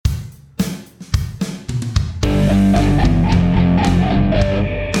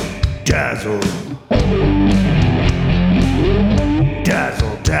Dazzle.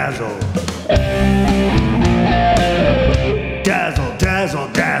 Dazzle, dazzle. Dazzle, dazzle,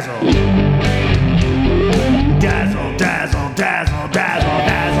 dazzle. Dazzle, dazzle, dazzle, dazzle,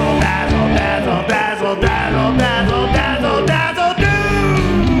 dazzle, dazzle, dazzle, dazzle, dazzle, dazzle, dazzle, dazzle, dudes!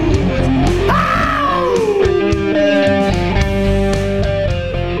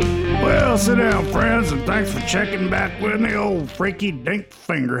 Well, sit down, friends, and thanks for checking back with me, old freaky dink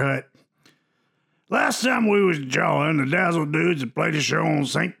finger hut. Last time we was jawing, the Dazzle Dudes had played a show on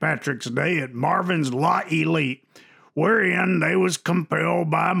St. Patrick's Day at Marvin's La Elite, wherein they was compelled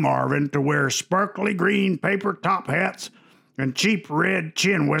by Marvin to wear sparkly green paper top hats and cheap red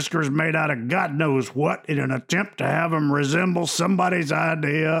chin whiskers made out of God knows what in an attempt to have them resemble somebody's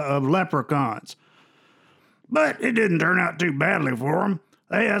idea of leprechauns. But it didn't turn out too badly for them.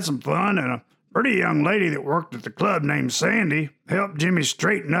 They had some fun, and a pretty young lady that worked at the club named Sandy helped Jimmy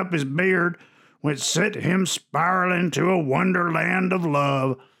straighten up his beard, which sent him spiraling to a wonderland of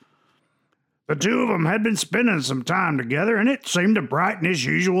love. The two of them had been spending some time together, and it seemed to brighten his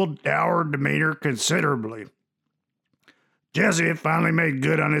usual dour demeanor considerably. Jesse had finally made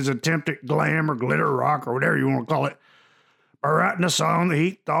good on his attempt at glam or glitter rock or whatever you want to call it by writing a song that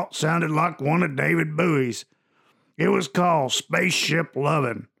he thought sounded like one of David Bowie's. It was called Spaceship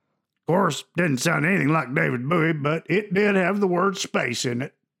Lovin'. Of course, didn't sound anything like David Bowie, but it did have the word space in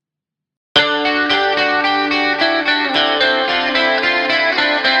it.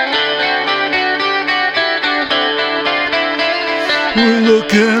 We're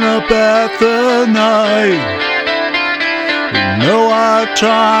looking up at the night. We know our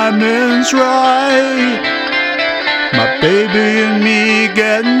timing's right. My baby and me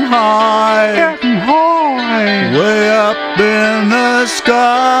getting high. Way up in the sky.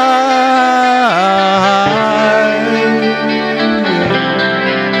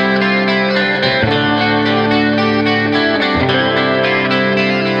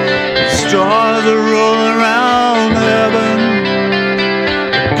 The stars are rolling around heaven.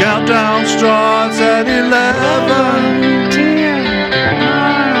 Countdown starts at 11. 10,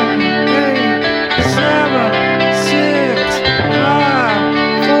 9, 8, 7, 6,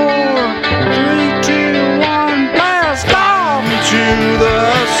 5, 4, 3, 2, 1, blast off to the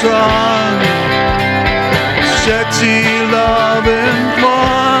sun. Sexy loving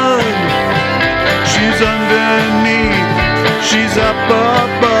fun. She's underneath, she's up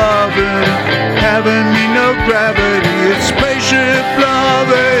above and having me no gravity. It's spaceship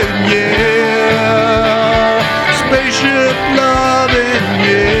loving, yeah. Spaceship loving,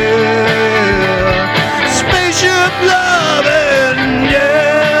 yeah. Spaceship loving, yeah.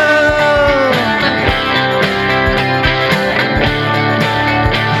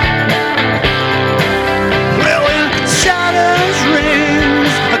 Well, when Saturn's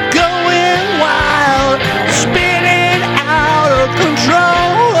rings are going wild, spinning out of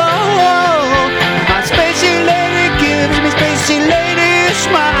control, my spacey lady gives me spacey lady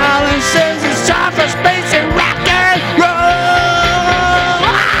smile and says it's time for space and rock and roll.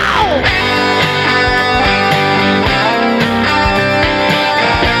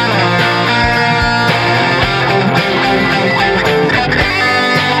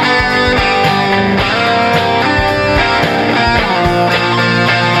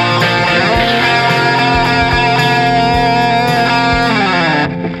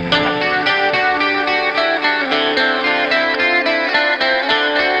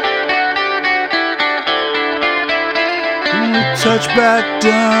 Touch back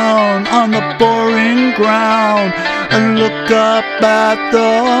down on the boring ground and look up at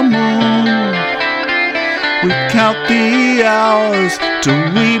the moon. We count the hours till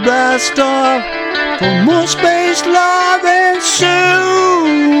we blast off for more space loving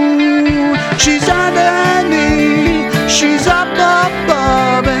soon. She's underneath, she's up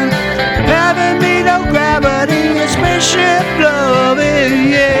above and having me no gravity. A spaceship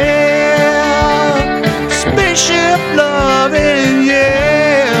loving, yeah. Spaceship loving, yeah.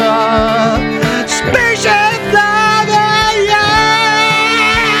 Spaceship loving, yeah.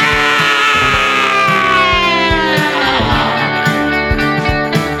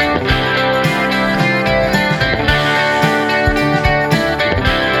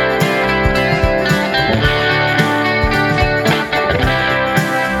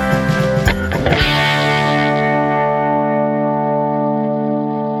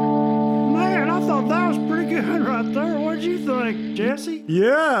 Man, I thought that was pretty good right there. What'd you think, Jesse?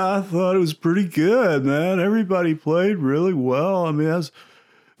 Yeah, I thought it was pretty good, man. Everybody played really well. I mean, that's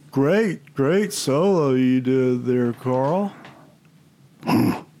great solo you did there, Carl.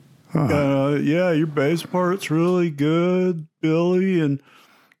 Yeah, your bass part's really good, Billy, and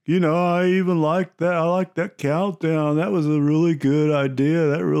I even like that. I like that countdown. That was a really good idea.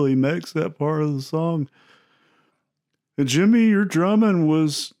 That really makes that part of the song. And Jimmy, your drumming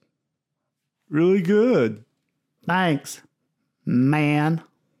was really good. Thanks, man.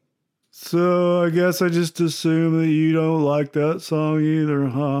 So I guess I just assume that you don't like that song either,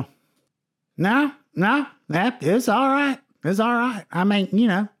 huh? No, it's all right. It's all right. I mean,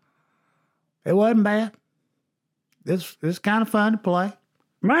 it wasn't bad. It's kind of fun to play.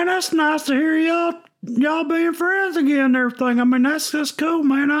 Man, that's nice to hear y'all being friends again and everything. I mean, that's cool,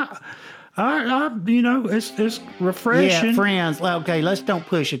 man. It's refreshing. Yeah, friends. Okay, let's don't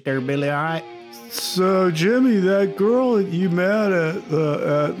push it there, Billy, all right? So Jimmy, that girl that you met at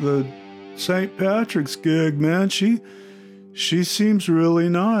the St. Patrick's gig, man, she seems really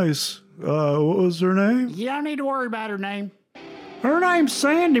nice. What was her name? You don't need to worry about her name. Her name's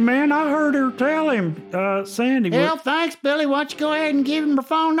Sandy, man. I heard her tell him, Sandy. Well, thanks, Billy. Why don't you go ahead and give him her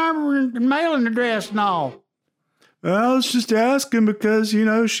phone number and mailing address and all? I was just asking because,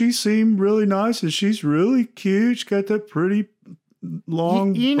 she seemed really nice and she's really cute. She's got that pretty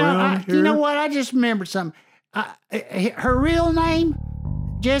long brown hair. You know what? I just remembered something. Her real name,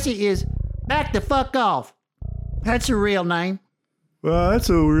 Jesse, is Back the Fuck Off. That's her real name. Well, that's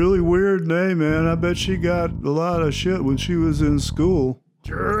a really weird name, man. I bet she got a lot of shit when she was in school.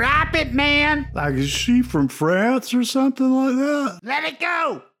 Drop it, man. Like, is she from France or something like that? Let it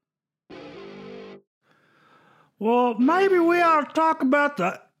go. Well, maybe we ought to talk about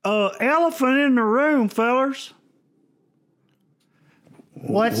the elephant in the room, fellers.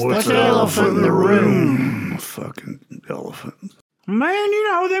 What's the elephant in the room? Fucking elephant.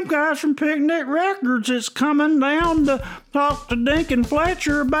 Man, them guys from Picnic Records is coming down to talk to Dink and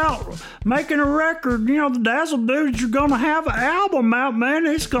Fletcher about making a record. The Dazzle Dudes are going to have an album out, man.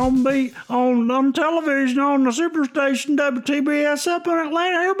 It's going to be on television on the Superstation WTBS up in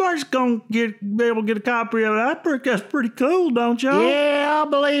Atlanta. Everybody's going to be able to get a copy of it. That's pretty cool, don't y'all? Yeah, I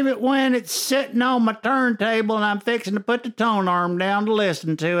believe it when it's sitting on my turntable and I'm fixing to put the tone arm down to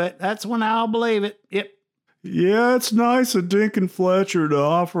listen to it. That's when I'll believe it. Yep. Yeah, it's nice of Dink and Fletcher to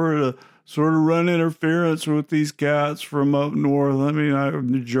offer to sort of run interference with these cats from up north. I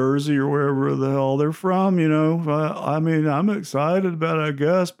mean, New Jersey or wherever the hell they're from, I mean, I'm excited about it, I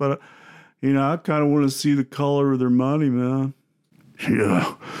guess, but, I kind of want to see the color of their money, man.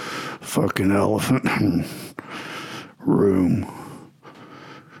 Yeah, fucking elephant room.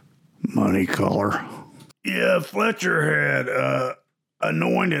 Money color. Yeah, Fletcher had,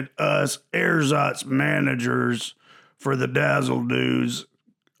 anointed us ersatz managers for the Dazzle Dudes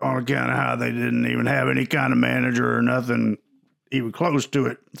on account of how they didn't even have any kind of manager or nothing even close to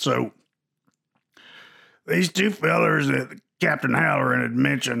it. So these two fellers that Captain Halloran had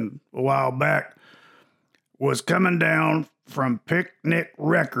mentioned a while back was coming down from Picnic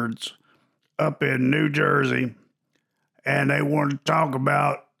Records up in New Jersey, and they wanted to talk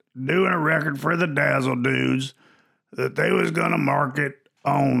about doing a record for the Dazzle Dudes that they was going to market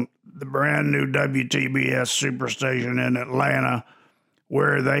on the brand new WTBS Superstation in Atlanta,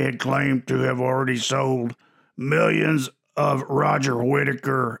 where they had claimed to have already sold millions of Roger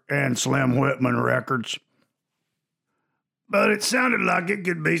Whittaker and Slim Whitman records. But it sounded like it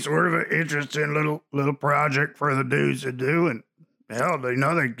could be sort of an interesting little project for the dudes to do, and hell,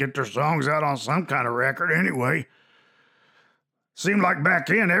 they'd get their songs out on some kind of record anyway. Seemed like back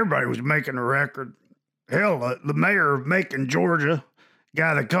then everybody was making a record. Hell, the mayor of Macon, Georgia,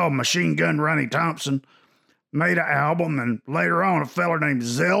 guy they called Machine Gun Ronnie Thompson, made an album, and later on a feller named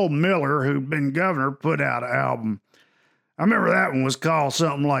Zell Miller, who'd been governor, put out an album. I remember that one was called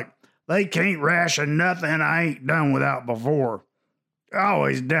something like, They Can't Ration Nothing I Ain't Done Without Before. I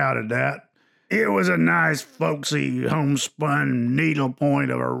always doubted that. It was a nice, folksy, homespun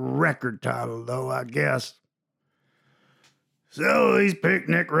needlepoint of a record title, though, I guess. So these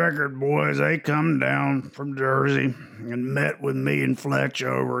Picnic Record boys, they come down from Jersey and met with me and Fletch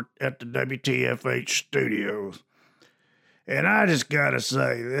over at the WTFH studios. And I just gotta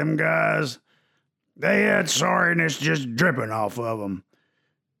say, them guys, they had sorriness just dripping off of them.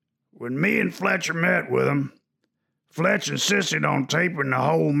 When me and Fletcher met with them, Fletch insisted on taping the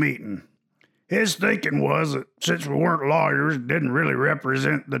whole meeting. His thinking was that since we weren't lawyers, didn't really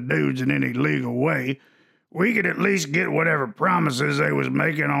represent the dudes in any legal way, we could at least get whatever promises they was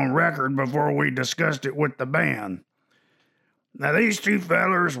making on record before we discussed it with the band. Now, these two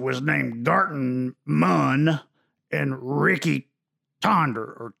fellers was named Garton Munn and Ricky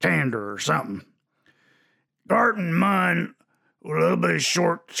Tander or something. Garton Munn was a little bit of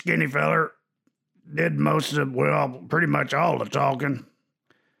short, skinny feller, did most of, pretty much all the talking.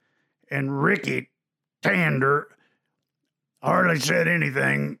 And Ricky Tander hardly said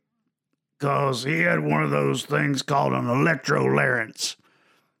anything because he had one of those things called an electrolarynx.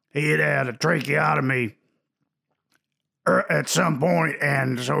 He had a tracheotomy at some point,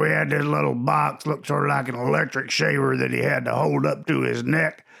 and so he had this little box, looked sort of like an electric shaver that he had to hold up to his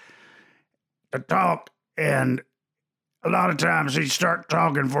neck to talk, and a lot of times he'd start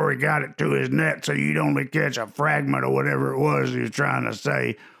talking before he got it to his neck, so you'd only catch a fragment of whatever it was he was trying to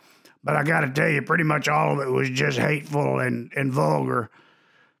say. But I got to tell you, pretty much all of it was just hateful and vulgar.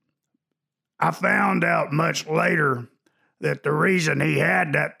 I found out much later that the reason he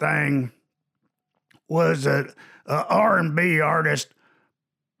had that thing was that an R&B artist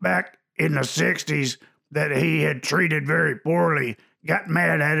back in the 60s that he had treated very poorly got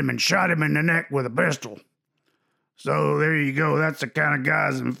mad at him and shot him in the neck with a pistol. So there you go. That's the kind of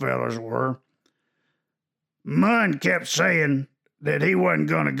guys them fellas were. Munn kept saying that he wasn't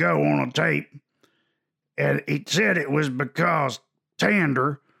going to go on a tape, and he said it was because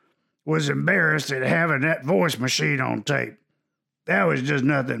Tander was embarrassed at having that voice machine on tape. That was just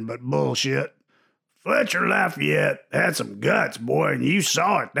nothing but bullshit. Fletcher Lafayette had some guts, boy, and you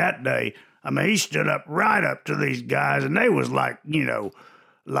saw it that day. I mean, he stood up right up to these guys, and they was like,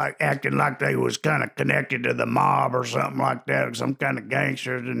 like acting like they was kind of connected to the mob or something like that, some kind of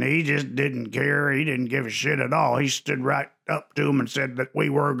gangsters, and he just didn't care. He didn't give a shit at all. He stood right up to them and said that we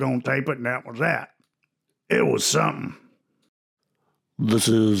were going to tape it, and that was that. It was something. This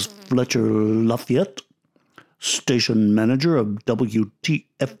is Fletcher Lafayette, station manager of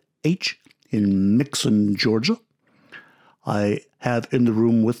WTFH in Mixon, Georgia. I have in the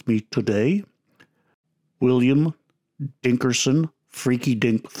room with me today William Dinkerson, Freaky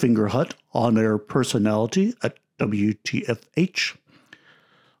Dink Fingerhut, on-air personality at WTFH.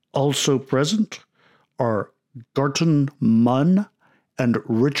 Also present are Garton Munn and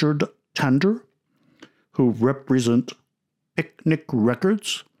Richard Tander, who represent Picnic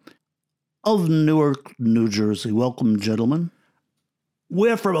Records of Newark, New Jersey. Welcome, gentlemen.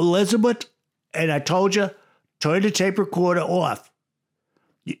 We're from Elizabeth, and I told you, turn the tape recorder off.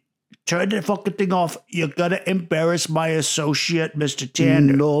 Turn the fucking thing off. You're going to embarrass my associate, Mr.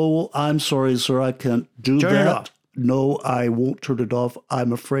 Tander. No, I'm sorry, sir. I can't do that. Turn it off. No, I won't turn it off.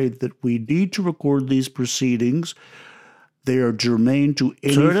 I'm afraid that we need to record these proceedings. They are germane to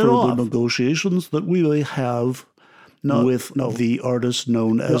any further negotiations that we may have with the artist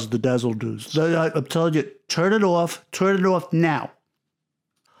known as the Dazzle Dudes. I'm telling you, turn it off. Turn it off now.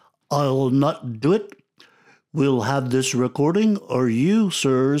 I'll not do it. We'll have this recording, or you,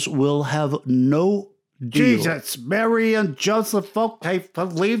 sirs, will have no deal. Jesus, Mary and Joseph, okay,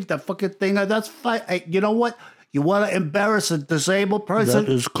 leave the fucking thing. That's fine. Hey, you know what? You want to embarrass a disabled person?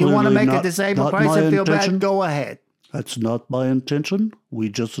 That is you want to clearly make a disabled person feel bad? Go ahead. That's not my intention. We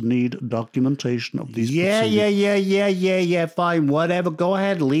just need documentation of these Yeah, fine, whatever. Go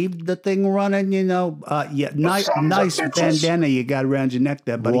ahead, leave the thing running, nice bandana you got around your neck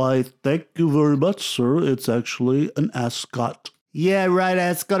there, buddy. Why, thank you very much, sir. It's actually an ascot. Yeah, right,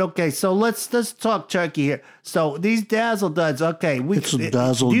 ascot. Okay, so let's talk turkey here. So these Dazzle Duds, okay. It's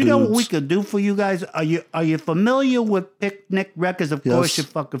Dazzle Do you know what Dudes. we could do for you guys? Are you familiar with Picnic Records? Of course you're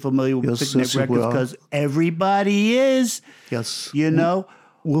fucking familiar with Picnic Records because everybody is. Yes.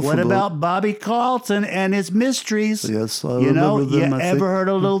 What about Bobby Carlton and his mysteries? Yes, I remember them. You ever heard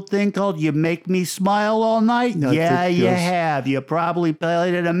a little thing called You Make Me Smile All Night? You have. You probably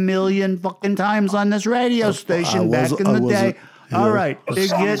played it 1,000,000 fucking times on this radio station back in the day. All right.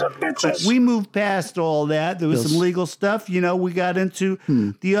 We moved past all that. There was some legal stuff. We got into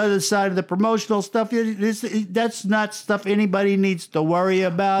the other side of the promotional stuff. That's not stuff anybody needs to worry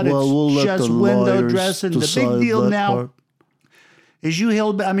about. It's just window dressing. The big deal now is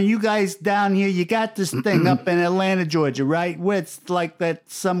you guys down here, you got this thing up in Atlanta, Georgia, right? Where it's like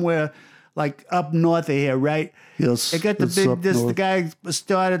that somewhere like up north of here, right? Yes. They got the guy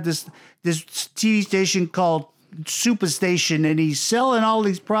started this TV station called Superstation, and he's selling all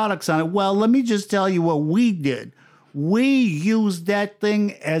these products on it. Well, let me just tell you what we did. We used that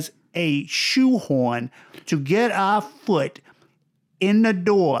thing as a shoehorn to get our foot in the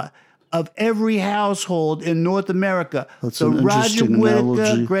door of every household in North America. That's the an Roger interesting Whittaker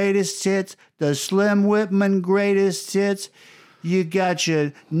analogy. greatest hits, the Slim Whitman greatest hits. You got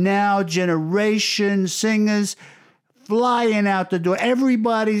your now generation singers flying out the door.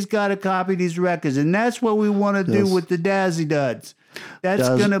 Everybody's got to copy these records, and that's what we want to do with the Dazzy Duds. That's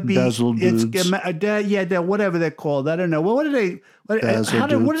going to be Dazzle Dudes. Whatever they're called. I don't know. What do they? What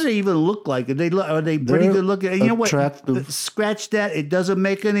do they even look like? Are they pretty good looking? You know what? Attractive. Scratch that. It doesn't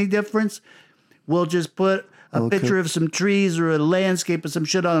make any difference. We'll just put a picture of some trees or a landscape or some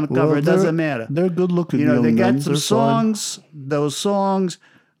shit on the cover. Well, It doesn't matter. They're good looking. You know, young they men. got some They're fine. songs. Those songs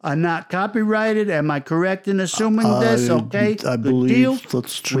are not copyrighted. Am I correct in assuming this? Okay, I good believe deal.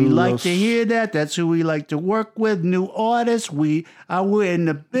 that's true. We like yes. to hear that. That's who we like to work with. New artists. We're in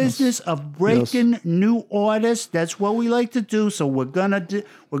the business of breaking new artists. That's what we like to do. So we're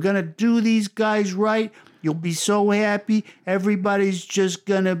gonna do these guys right. You'll be so happy. Everybody's just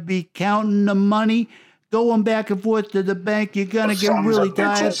gonna be counting the money, going back and forth to the bank. You're gonna get really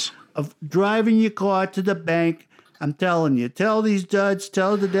tired of driving your car to the bank. I'm telling you. Tell these duds.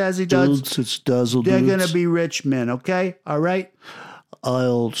 Tell the Dazzy Duds. Dudes, it's Dazzle They're Dudes. going to be rich men, okay? All right?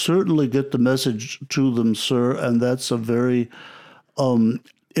 I'll certainly get the message to them, sir, and that's a very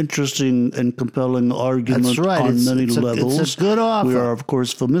interesting and compelling argument That's right. on many It's levels. a good offer. We are, of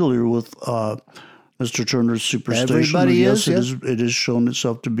course, familiar with Mr. Turner's Superstation. Everybody yes, is, it has shown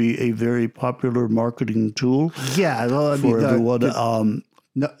itself to be a very popular marketing tool Yeah. Well, I mean, for everyone.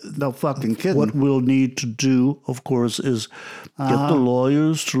 no fucking kidding. What we'll need to do, of course, is get the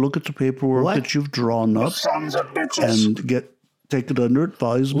lawyers to look at the paperwork What? that you've drawn up Sons of bitches. and take it under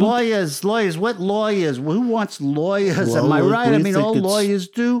advisement. Lawyers. What lawyers? Who wants lawyers? Well, Am I right? I we mean, think all it's lawyers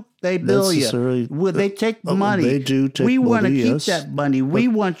do. They bill you. necessary. Well, they take money. They do take We want to money, keep yes. that money. We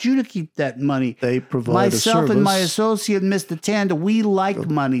want you to keep that money. They provide Myself a and my service. associate, Mr. Tanda, we like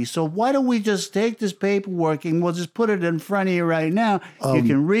money. So why don't we just take this paperwork and we'll just put it in front of you right now. You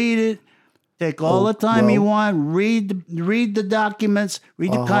can read it. Take all the time you want. Read the documents.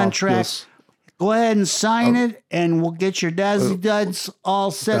 Read the contract. yes. Go ahead and sign it, and we'll get your Dazzy Duds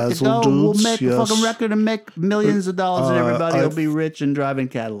all set to Dazzle go. We'll Dudes, make a yes. fucking record and make millions of dollars, and everybody will I've- be rich and driving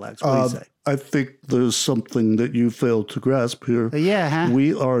Cadillacs. What do you say? I think there's something that you failed to grasp here. Yeah, huh?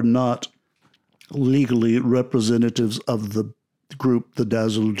 We are not legally representatives of the group, the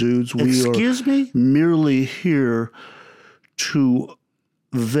Dazzle Dudes. We Excuse are me? merely here to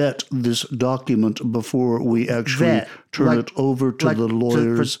vet this document before we actually Vet? turn Like- it over to like the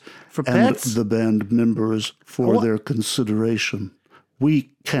lawyers for and pets? the band members for their consideration.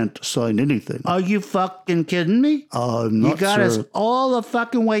 We can't sign anything. Are you fucking kidding me? I'm You not got sure. us all the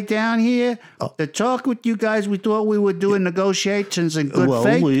fucking way down here to talk with you guys. We thought we were doing negotiations in good well,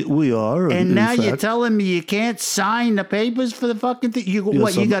 faith. we are. And in now you're fact. telling me you can't sign the papers for the fucking thing? You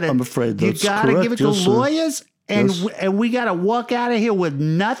Yes, you gotta? I'm afraid you that's gotta give it correct. to Yes, sir. lawyers, and Yes. and we gotta walk out of here with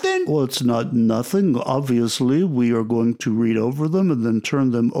nothing. Well, it's not nothing. Obviously, we are going to read over them and then turn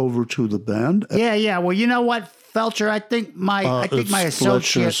them over to the band. Yeah. Well, you know what, Felcher? I think my it's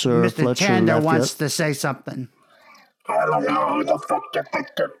associate, Fletcher, sir. Mr. Fletcher Tanda, Lafayette. wants to say something. I don't know who the fuck you think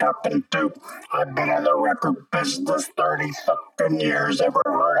you're talking to. I've been in the record business 30 fucking years. Ever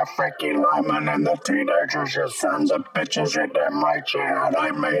heard of Frankie Lyman and the Teenagers? You sons of bitches, you're damn right you had.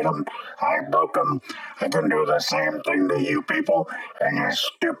 I made them. I broke them. I can do the same thing to you people and your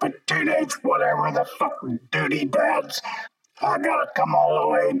stupid teenage whatever the fuck duty dads. I gotta come all the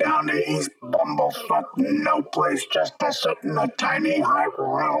way down to East Bumblefuck, no place just to sit in a tiny high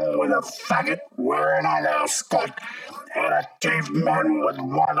room with a faggot wearing an ascot and a caveman with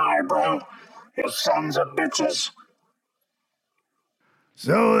one eyebrow. You sons of bitches.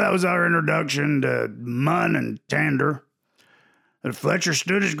 So that was our introduction to Munn and Tander. And Fletcher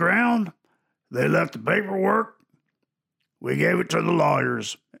stood his ground. They left the paperwork. We gave it to the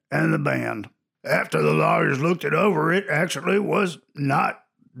lawyers and the band. After the lawyers looked it over, it actually was not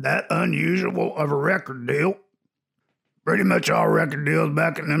that unusual of a record deal. Pretty much all record deals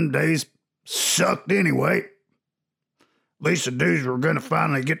back in them days sucked anyway. At least the dudes were going to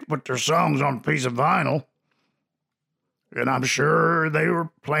finally get to put their songs on a piece of vinyl. And I'm sure they were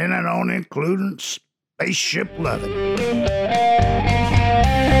planning on including Spaceship Lovin'.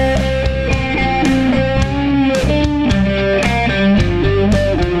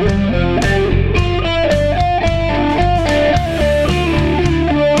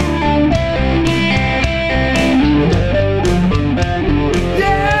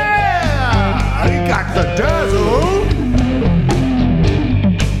 Yeah, you got the dazzle.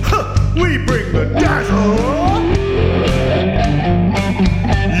 We bring the dazzle.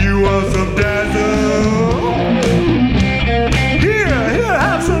 You want some dazzle? Here,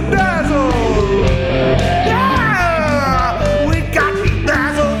 have some dazzle. Yeah, we got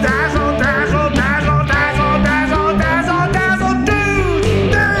dazzle, dazzle, dazzle, dazzle, dazzle, dazzle, dazzle, dazzle, dudes.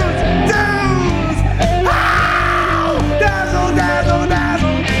 Oh, dazzle, dazzle, dazzle,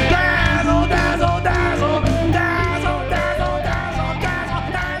 dazzle, dazzle, dazzle, dazzle, dazzle, dazzle,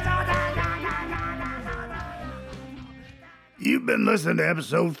 dazzle. You've been listening to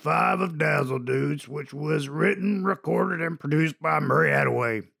episode 5 of Dazzle Dudes, which was written, recorded, and produced by Murray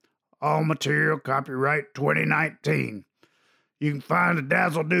Attaway. All material copyright 2019. You can find the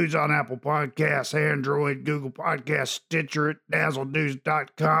Dazzle Dudes on Apple Podcasts, Android, Google Podcasts, Stitcher at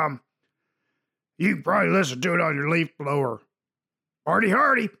dazzledudes.com. You can probably listen to it on your leaf blower. Party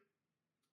hardy!